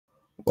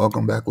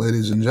Welcome back,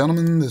 ladies and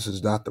gentlemen. This is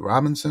Dr.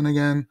 Robinson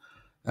again,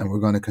 and we're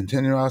going to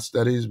continue our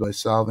studies by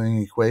solving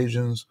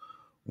equations,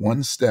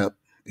 one-step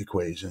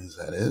equations,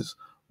 that is,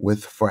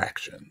 with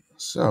fractions.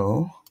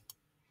 So,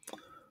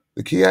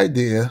 the key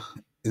idea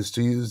is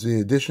to use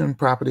the addition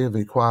property of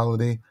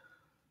equality,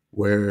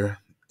 where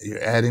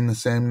you're adding the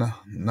same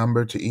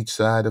number to each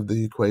side of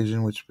the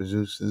equation, which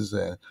produces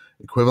an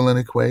equivalent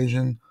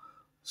equation,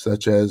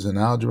 such as in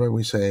algebra,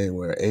 we say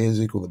where A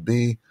is equal to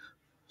B.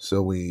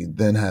 So we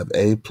then have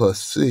A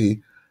plus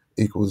C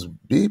equals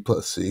B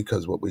plus C,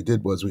 because what we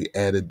did was we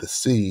added the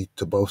C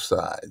to both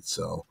sides.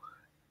 So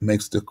it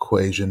makes the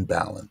equation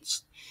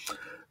balanced.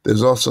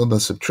 There's also the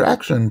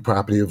subtraction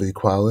property of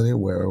equality,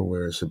 where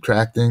we're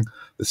subtracting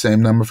the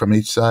same number from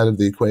each side of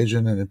the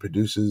equation, and it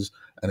produces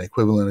an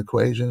equivalent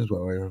equation.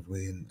 Where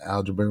in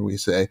algebra we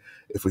say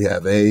if we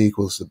have A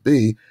equals to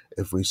B,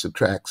 if we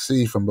subtract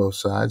C from both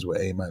sides,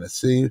 where A minus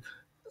C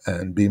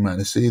and B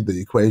minus C, the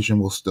equation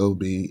will still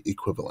be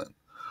equivalent.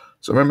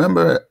 So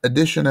remember,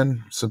 addition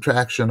and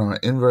subtraction are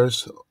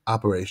inverse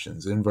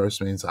operations. Inverse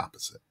means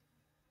opposite.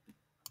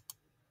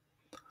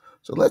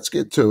 So let's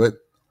get to it.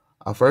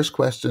 Our first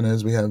question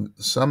is we have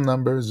some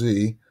number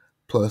z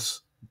plus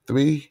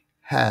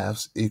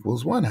 3/2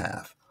 equals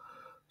 1/2.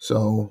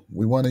 So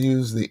we want to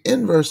use the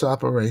inverse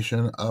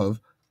operation of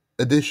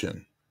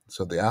addition.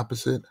 So the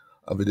opposite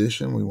of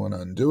addition, we want to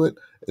undo it,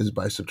 is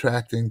by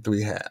subtracting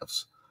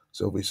 3/2.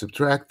 So if we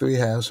subtract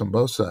 3/2 from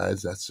both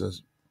sides, that's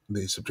just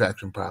the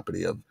subtraction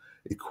property of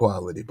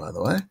equality, by the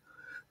way,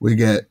 we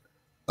get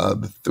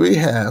the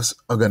 3/2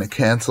 are going to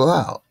cancel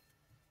out.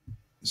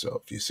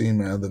 So if you've seen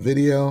my other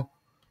video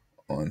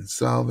on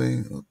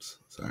solving, oops,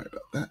 sorry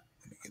about that.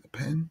 Let me get a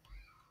pen.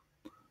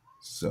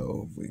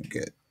 So if we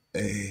get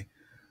a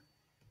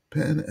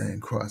pen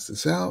and cross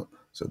this out.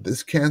 So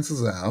this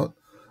cancels out,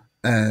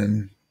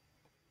 and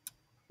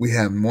we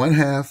have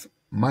 1/2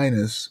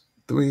 minus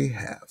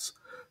 3/2.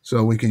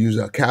 So we can use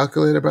our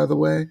calculator, by the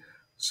way.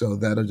 So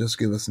that'll just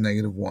give us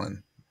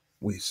 -1.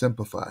 We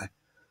simplify,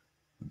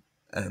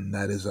 and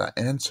that is our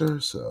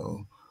answer.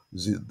 So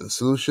the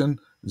solution,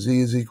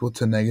 z is equal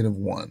to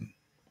 -1.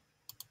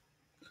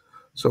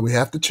 So we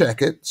have to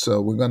check it. So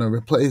we're going to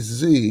replace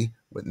z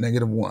with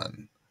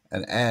 -1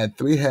 and add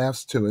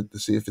 3/2 to it to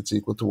see if it's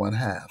equal to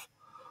 1/2.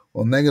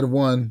 Well,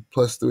 -1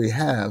 plus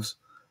 3/2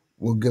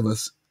 will give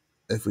us,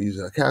 if we use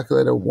our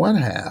calculator,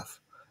 1/2,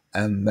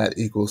 and that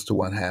equals to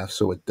 1/2,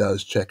 so it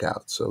does check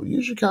out. So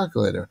use your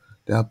calculator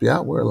to help you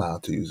out. We're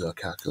allowed to use our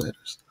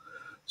calculators.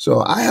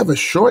 So I have a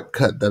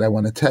shortcut that I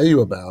want to tell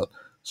you about,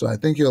 so I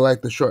think you'll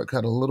like the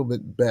shortcut a little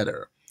bit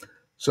better.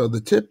 So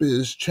the tip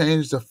is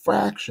change the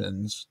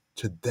fractions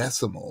to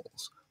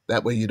decimals.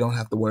 That way you don't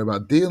have to worry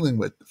about dealing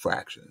with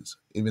fractions,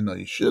 even though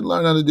you should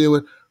learn how to deal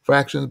with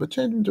fractions, but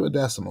change them to a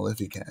decimal if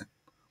you can.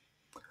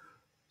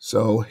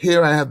 So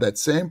here I have that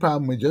same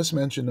problem we just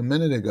mentioned a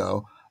minute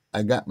ago.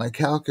 I got my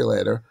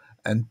calculator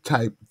and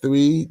typed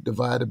 3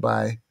 divided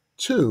by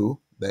 2.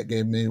 That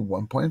gave me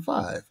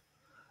 1.5.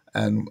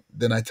 And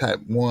then I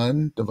typed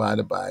 1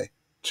 divided by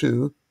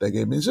 2. That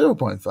gave me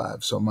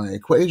 0.5. So my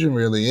equation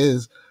really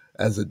is,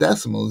 as a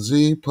decimal,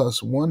 z plus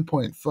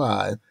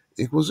 1.5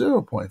 equals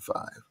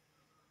 0.5.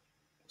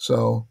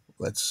 So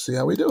let's see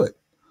how we do it.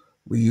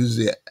 We use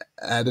the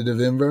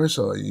additive inverse,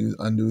 or you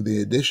undo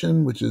the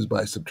addition, which is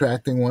by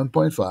subtracting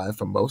 1.5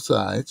 from both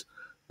sides.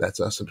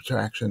 That's our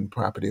subtraction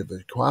property of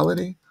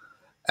equality.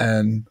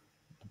 And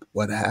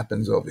what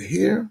happens over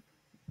here,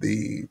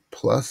 the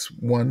plus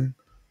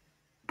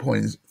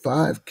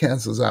 1.5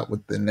 cancels out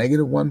with the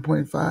negative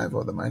 1.5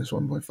 or the minus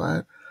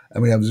 1.5,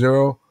 and we have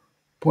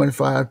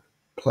 0.5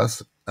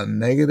 plus a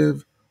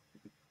negative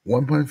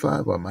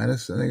 1.5 or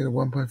minus a negative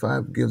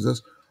 1.5 gives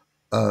us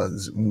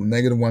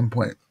negative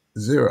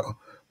 1.0,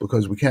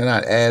 because we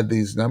cannot add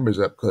these numbers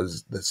up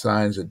because the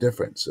signs are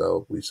different.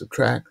 So we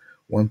subtract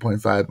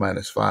 1.5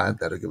 minus 5,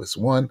 that'll give us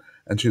 1,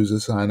 and choose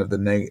the sign of the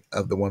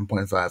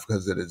 1.5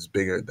 because it is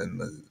bigger than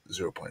the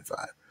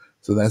 0.5.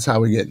 So that's how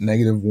we get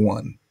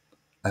 -1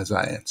 as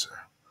our answer.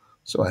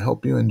 So I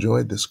hope you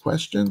enjoyed this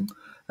question,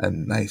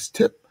 and nice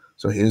tip.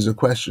 So here's a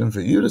question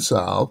for you to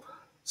solve.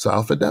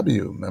 Solve for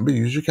W. Remember,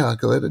 use your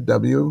calculator.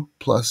 W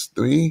plus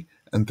 3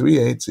 and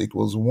 3/8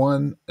 equals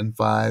 1 and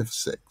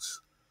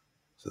 5/6.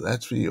 So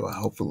that's for you.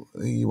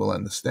 Hopefully you will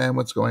understand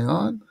what's going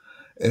on.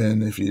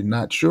 And if you're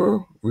not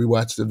sure,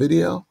 rewatch the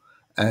video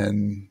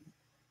and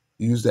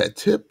use that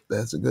tip.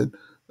 That's a good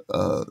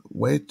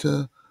way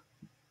to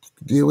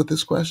deal with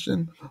this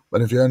question.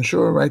 But if you're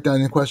unsure, write down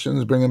your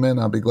questions, bring them in.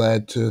 I'll be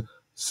glad to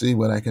see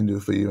what I can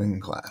do for you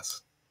in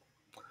class.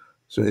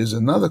 So here's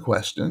another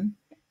question.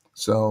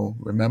 So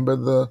remember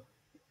the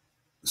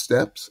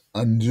steps.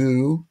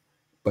 Undo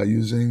by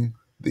using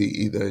the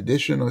either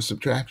addition or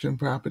subtraction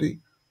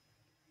property.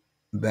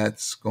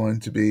 That's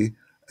going to be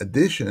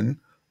addition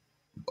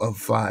of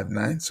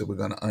 5/9. So we're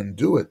going to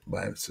undo it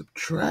by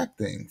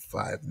subtracting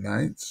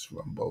 5/9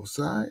 from both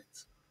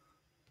sides.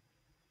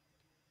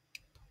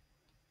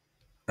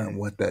 And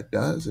what that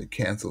does, it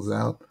cancels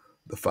out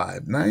the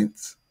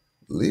 5/9,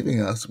 leaving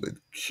us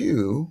with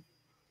Q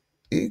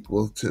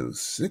equal to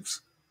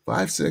 6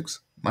 5/6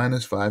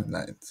 minus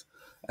 5/9.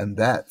 And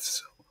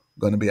that's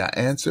going to be our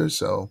answer.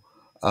 So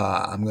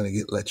I'm going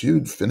to let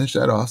you finish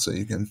that off so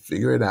you can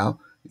figure it out.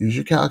 Use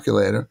your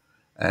calculator,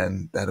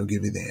 and that'll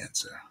give you the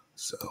answer.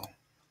 So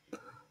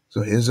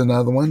here's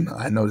another one.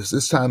 I noticed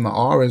this time the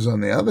R is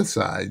on the other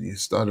side. You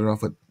started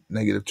off with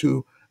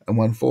 -2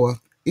 1/4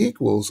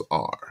 equals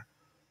R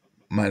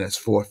minus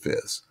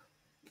 4/5.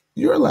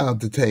 You're allowed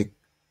to take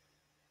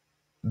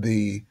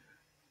the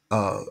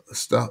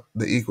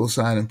the equal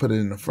sign and put it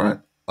in the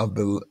front of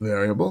the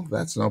variable.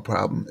 That's no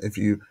problem. If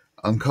you're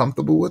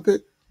uncomfortable with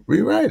it,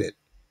 rewrite it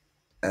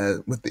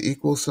with the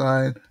equal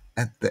sign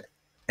at the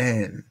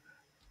end.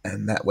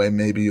 And that way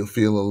maybe you'll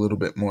feel a little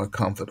bit more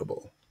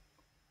comfortable.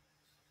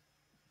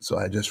 So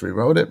I just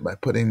rewrote it by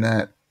putting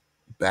that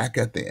back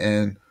at the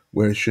end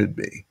where it should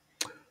be.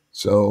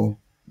 So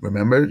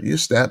remember your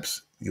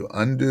steps. You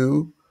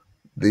undo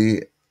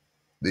the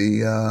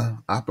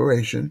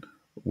operation,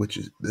 which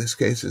in this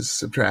case is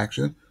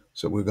subtraction.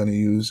 So we're going to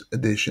use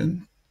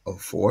addition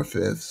of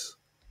 4/5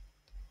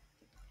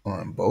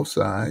 on both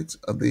sides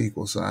of the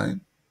equal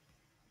sign.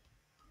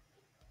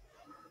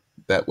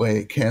 That way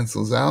it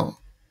cancels out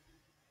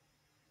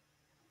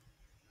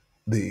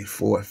the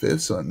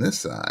 4/5 on this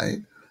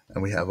side,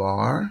 and we have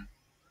R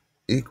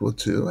equal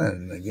to,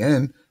 and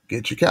again,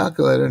 get your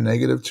calculator,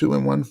 -2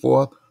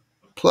 1/4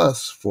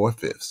 plus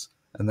 4/5,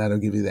 and that'll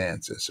give you the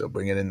answer. So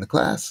bring it into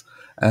class,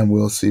 and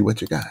we'll see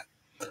what you got.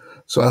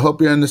 So I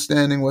hope you're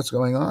understanding what's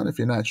going on. If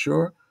you're not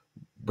sure,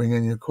 bring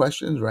in your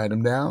questions, write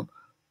them down,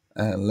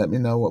 and let me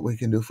know what we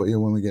can do for you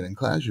when we get in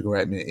class. You can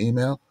write me an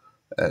email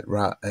at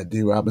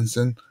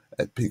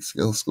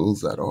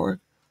drobinson@peakskillschools.org,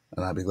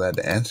 and I'll be glad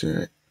to answer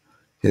it.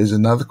 Here's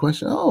another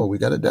question. Oh, we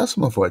got a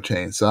decimal for a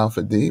change. Solve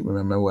for D.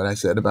 Remember what I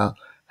said about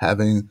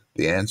having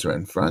the answer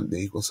in front, the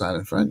equal sign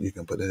in front. You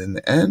can put it in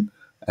the end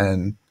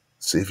and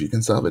see if you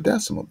can solve a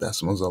decimal.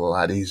 Decimals are a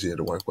lot easier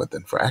to work with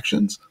than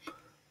fractions.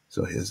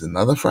 So here's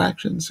another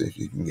fraction. See if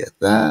you can get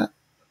that.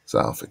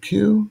 Solve for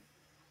Q.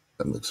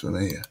 That looks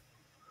familiar.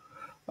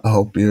 I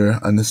hope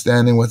you're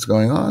understanding what's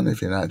going on.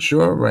 If you're not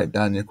sure, write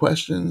down your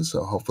questions.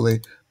 So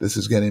hopefully this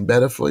is getting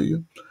better for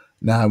you.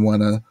 Now I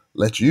want to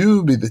let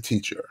you be the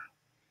teacher.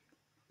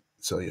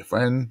 So your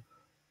friend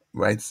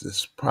writes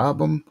this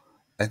problem,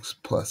 x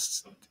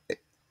plus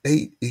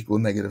 8 equal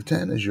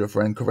 -10. Is your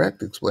friend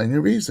correct? Explain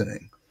your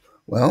reasoning.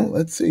 Well,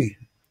 let's see.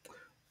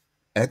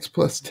 X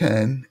plus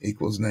 10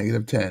 equals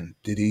 -10.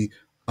 Did he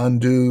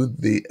undo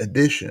the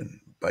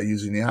addition by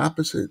using the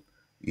opposite?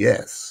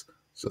 Yes.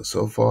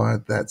 So far,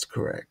 that's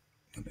correct.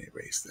 Let me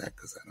erase that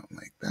because I don't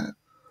like that.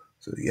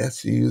 So yes,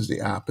 he used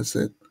the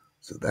opposite.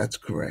 So that's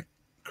correct.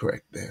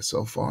 Correct there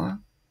so far.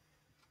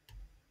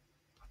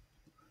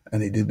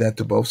 And he did that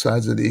to both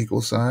sides of the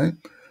equal sign.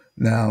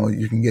 Now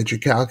you can get your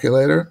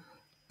calculator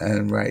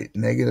and write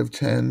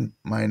 -10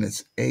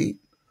 minus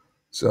 8.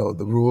 So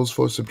the rules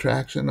for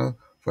subtraction of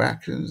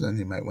fractions, and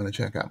you might want to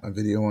check out my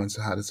video on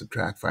how to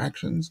subtract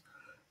fractions.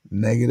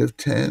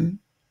 -10,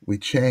 we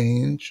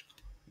change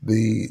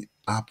the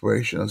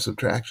operation of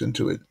subtraction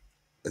to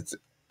its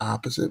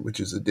opposite, which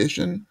is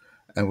addition,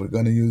 and we're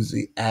going to use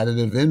the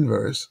additive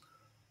inverse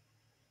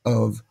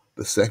of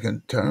the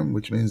second term,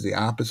 which means the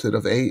opposite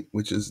of 8,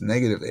 which is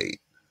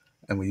 -8.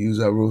 And we use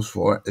our rules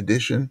for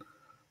addition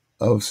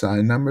of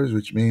sign numbers,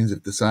 which means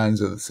if the signs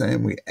are the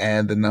same, we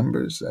add the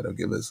numbers. That'll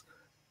give us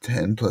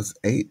 10 plus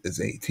 8 is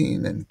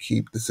 18, and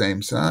keep the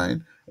same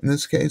sign in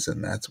this case,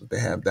 and that's what they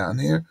have down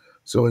here.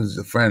 So is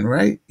the friend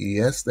right?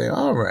 Yes, they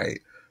are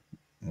right.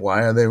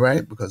 Why are they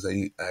right? Because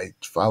I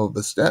followed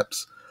the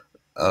steps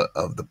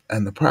of the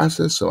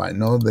process, so I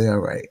know they are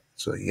right.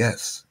 So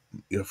yes,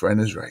 your friend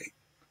is right.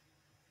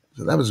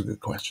 So that was a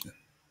good question.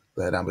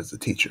 Glad I was the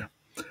teacher.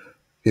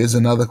 Here's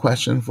another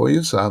question for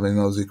you, solving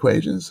those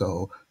equations.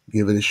 So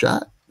give it a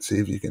shot. See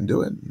if you can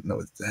do it.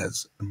 No, it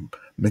has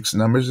mixed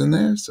numbers in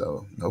there,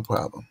 so no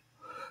problem.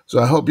 So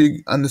I hope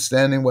you're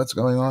understanding what's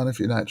going on. If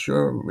you're not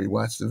sure,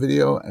 rewatch the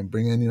video and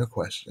bring in your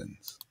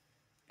questions.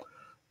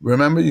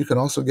 Remember, you can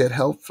also get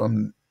help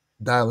from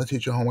Dial a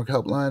Teacher Homework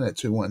Helpline at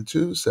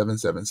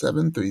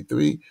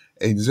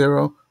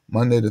 212-777-3380,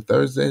 Monday to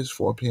Thursdays,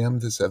 4 p.m.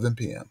 to 7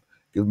 p.m.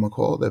 Give them a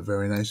call. They're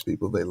very nice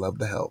people. They love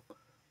to help.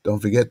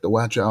 Don't forget to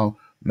watch our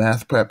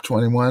Math Prep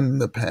 21,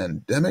 The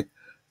Pandemic.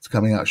 It's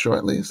coming out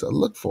shortly, so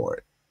look for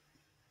it.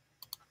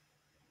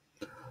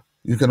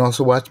 You can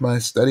also watch my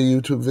study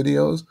YouTube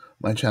videos.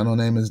 My channel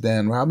name is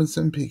Dan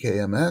Robinson,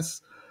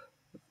 PKMS,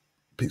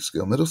 Peak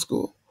Skill Middle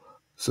School.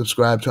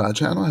 Subscribe to our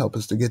channel. Help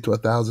us to get to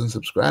 1,000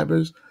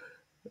 subscribers.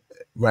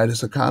 Write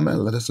us a comment.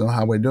 Let us know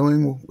how we're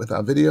doing with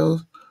our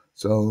videos.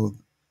 So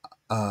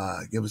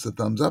give us a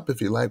thumbs up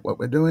if you like what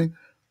we're doing.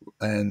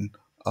 And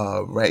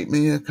write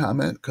me a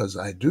comment because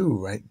I do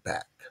write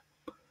back.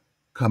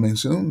 Coming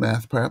soon,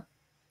 Math Prep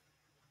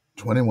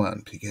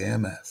 21,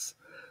 PKMS.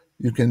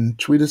 You can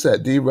tweet us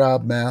at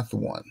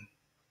drobmath1.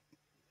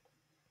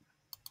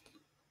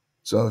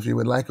 So if you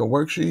would like a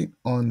worksheet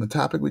on the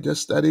topic we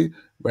just studied,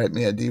 write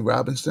me at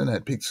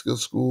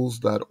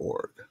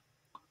drobinson@peakskillschools.org.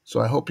 So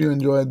I hope you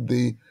enjoyed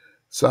the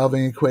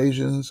solving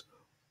equations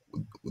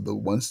the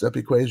one-step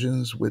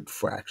equations with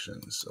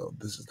fractions. So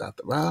this is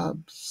Dr.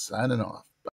 Rob signing off.